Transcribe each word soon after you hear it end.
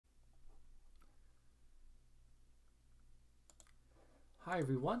Hi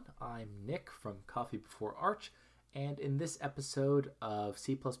everyone, I'm Nick from Coffee Before Arch, and in this episode of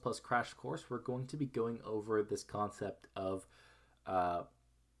C++ Crash Course, we're going to be going over this concept of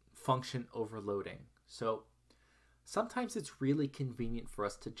function overloading. So sometimes it's really convenient for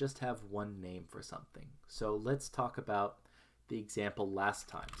us to just have one name for something. So let's talk about the example last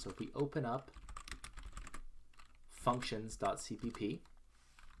time. So if we open up functions.cpp,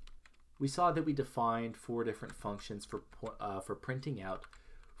 we saw that we defined four different functions for printing out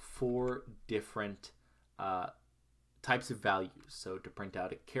four different types of values. So to print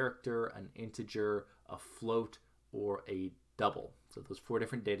out a character, an integer, a float, or a double. So those four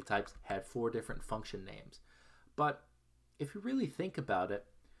different data types had four different function names. But if you really think about it,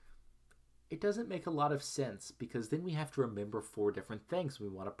 it doesn't make a lot of sense because then we have to remember four different things when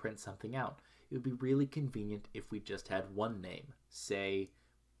we want to print something out. It would be really convenient if we just had one name, say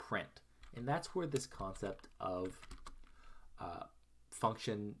print. And that's where this concept of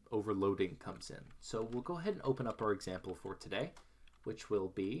function overloading comes in. So we'll go ahead and open up our example for today, which will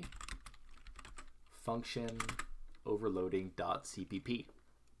be function overloading.cpp.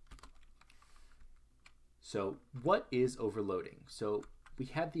 So what is overloading? So we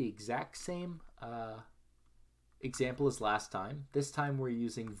had the exact same example as last time. This time we're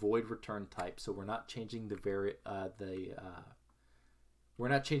using void return type, so we're not changing we're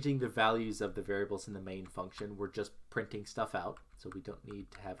not changing the values of the variables in the main function. We're just printing stuff out, so we don't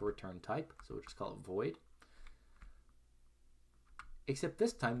need to have a return type, so we'll just call it void. Except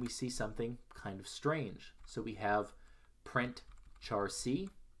this time we see something kind of strange. So we have print char c,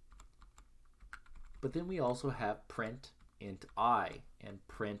 but then we also have print int I and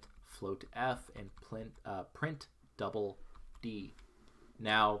print float f and print double d.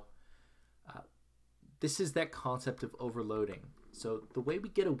 Now, this is that concept of overloading. So the way we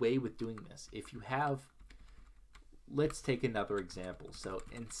get away with doing this, if you have, let's take another example. So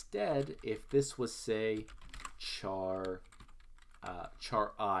instead, if this was, say, char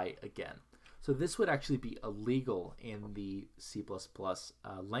I again. So this would actually be illegal in the C++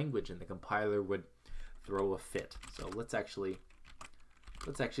 language, and the compiler would throw a fit. So let's actually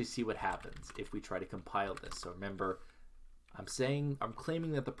see what happens if we try to compile this. So remember, I'm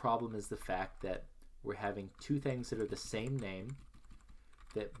claiming that the problem is the fact that we're having two things that are the same name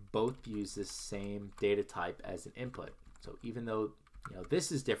that both use this same data type as an input. So even though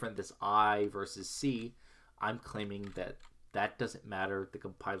this is different, this I versus C, I'm claiming that that doesn't matter. The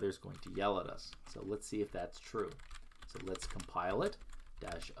compiler is going to yell at us. So let's see if that's true. So let's compile it.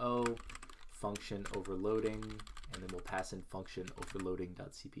 -o function overloading, and then we'll pass in function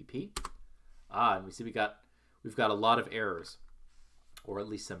overloading.cpp. And we see we've got a lot of errors, or at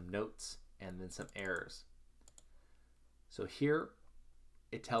least some notes and then some errors. So here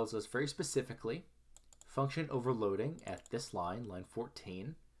it tells us very specifically function overloading at this line, line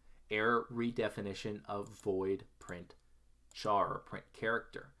 14, error redefinition of void print char or print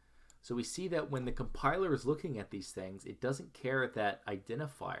character. So we see that when the compiler is looking at these things, it doesn't care that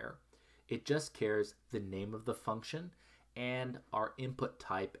identifier. It just cares the name of the function and our input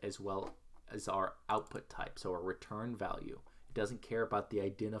type as well as our output type, so our return value. It doesn't care about the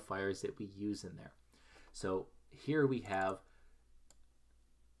identifiers that we use in there. So here we have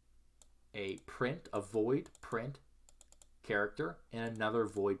a void print character and another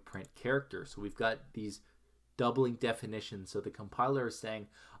void print character. So we've got these doubling definitions. So the compiler is saying,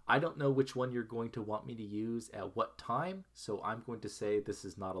 I don't know which one you're going to want me to use at what time, so I'm going to say this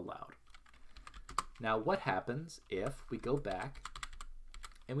is not allowed. Now what happens if we go back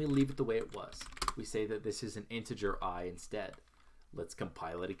and we leave it the way it was? We say that this is an integer I instead. Let's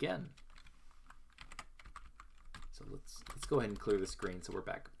compile it again. So let's go ahead and clear the screen so we're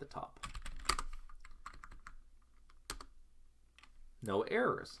back up at the top. No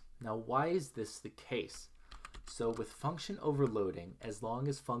errors. Now why is this the case? So with function overloading, as long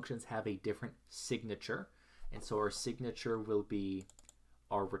as functions have a different signature, and so our signature will be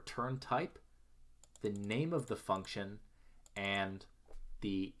our return type, the name of the function, and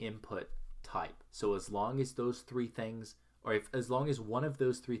the input type. So as long as those three things, or as long as one of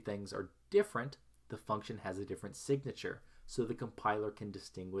those three things are different, the function has a different signature, so the compiler can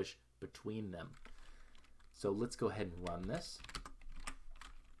distinguish between them. So let's go ahead and run this.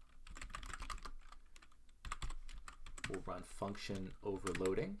 We'll run function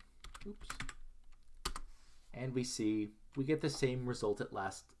overloading. Oops. And we get the same result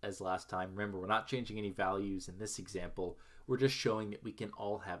as last time. Remember, we're not changing any values in this example. We're just showing that we can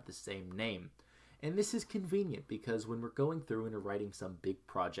all have the same name. And this is convenient because when we're going through and we're writing some big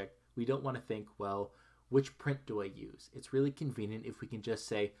project, we don't want to think, well, which print do I use? It's really convenient if we can just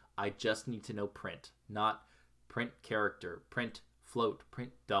say, I just need to know print, not print character, print float,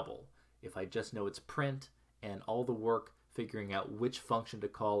 print double. If I just know it's print and all the work figuring out which function to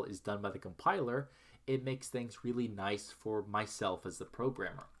call is done by the compiler, it makes things really nice for myself as the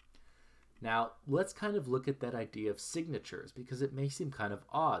programmer. Now, let's kind of look at that idea of signatures because it may seem kind of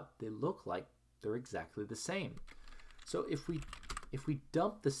odd. They look like they're exactly the same. So if we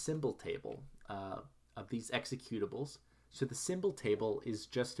dump the symbol table of these executables, so the symbol table is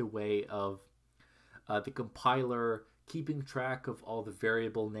just a way of the compiler keeping track of all the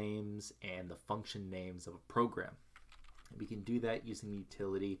variable names and the function names of a program. And we can do that using the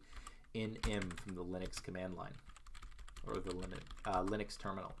utility inm from the Linux command line or the Linux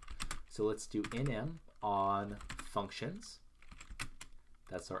terminal. So let's do inm on functions.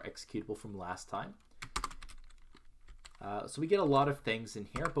 That's our executable from last time. So we get a lot of things in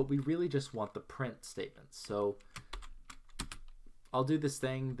here, but we really just want the print statement. So I'll do this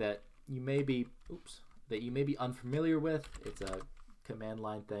thing that you may be unfamiliar with. It's a command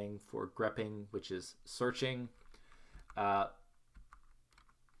line thing for grepping, which is searching. You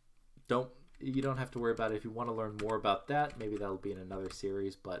don't have to worry about it. If you want to learn more about that, maybe that'll be in another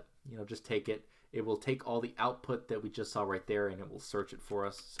series, but just take it. It will take all the output that we just saw right there and it will search it for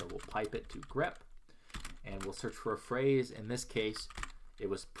us. So we'll pipe it to grep and we'll search for a phrase. In this case, it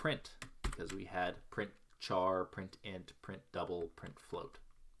was print because we had print char, print int, print double, print float.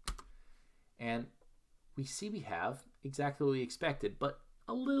 And we see we have exactly what we expected, but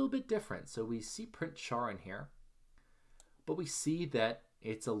a little bit different. So we see print char in here, but we see that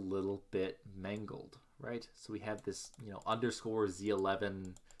it's a little bit mangled, right? So we have this, underscore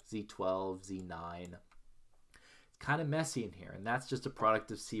Z11, Z12, Z9. It's kind of messy in here, and that's just a product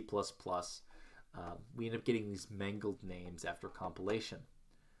of C++. We end up getting these mangled names after compilation.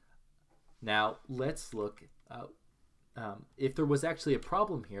 Now, let's look if there was actually a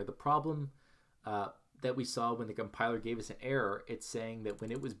problem here. The problem that we saw when the compiler gave us an error, it's saying that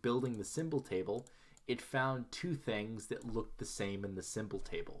when it was building the symbol table, it found two things that looked the same in the symbol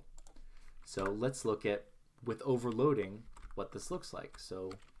table. So let's look at, with overloading, what this looks like.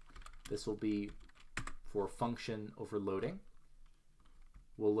 So this will be for function overloading.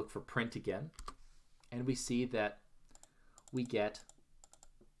 We'll look for print again, and we see that we get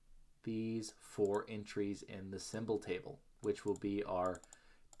these 4 entries in the symbol table, which will be our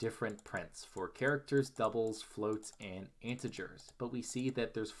different prints for characters, doubles, floats, and integers. But we see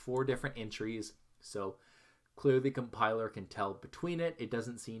that there's 4 different entries, so clearly the compiler can tell between it. It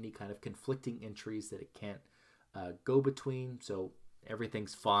doesn't see any kind of conflicting entries that it can't go between, so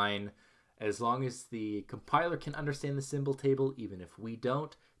everything's fine. As long as the compiler can understand the symbol table, even if we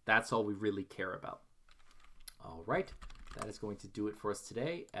don't, that's all we really care about. All right, that is going to do it for us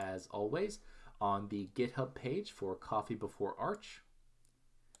today. As always, on the GitHub page for Coffee Before Arch,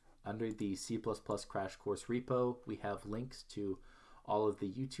 under the C++ Crash Course repo, we have links to all of the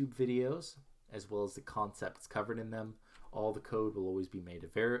YouTube videos as well as the concepts covered in them. All the code will always be made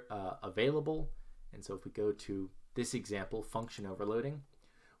available. And so if we go to this example, function overloading,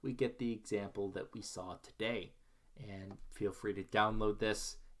 we get the example that we saw today. And feel free to download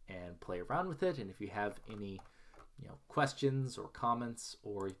this and play around with it. And if you have any questions or comments,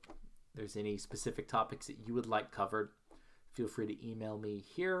 or there's any specific topics that you would like covered, feel free to email me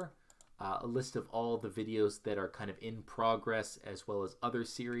here. A list of all the videos that are kind of in progress, as well as other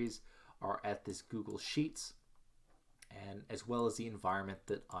series, are at this Google Sheets, and as well as the environment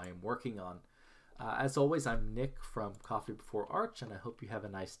that I am working on. As always, I'm Nick from Coffee Before Arch, and I hope you have a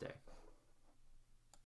nice day.